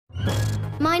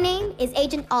My name is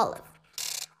Agent Olive.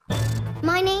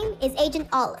 My name is Agent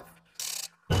Olive.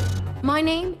 My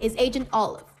name is Agent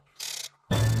Olive.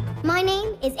 My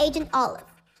name is Agent Olive.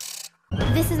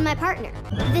 This is my partner.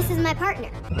 This is my partner.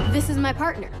 This is my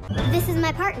partner. This is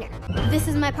my partner. This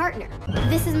is my partner.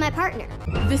 This is my partner.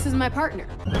 This is my partner.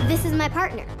 This is my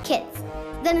partner. Kids.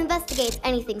 Then investigates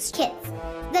anything's kids.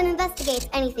 Then investigates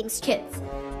anything's kids.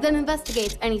 Then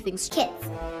investigates anything's kids.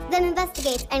 Then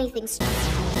investigates anything's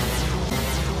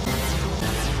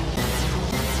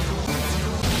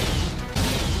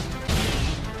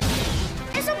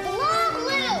It's a blog,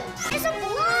 Lou! It's a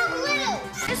blog, Lou!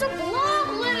 It's a blog,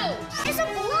 Lou! It's a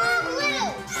blog, Lou!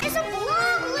 It's a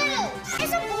blog, Lou!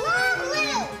 It's a blog,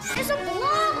 Lou! It's a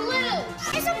blog, Lou!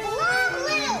 It's a blog,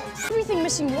 Lou! Everything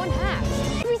missing one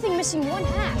half. Everything missing one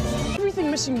half.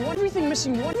 Everything missing one. Everything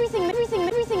missing one.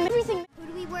 Everything. Who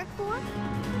do we work for?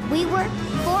 We work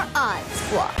for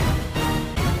Oddsquad.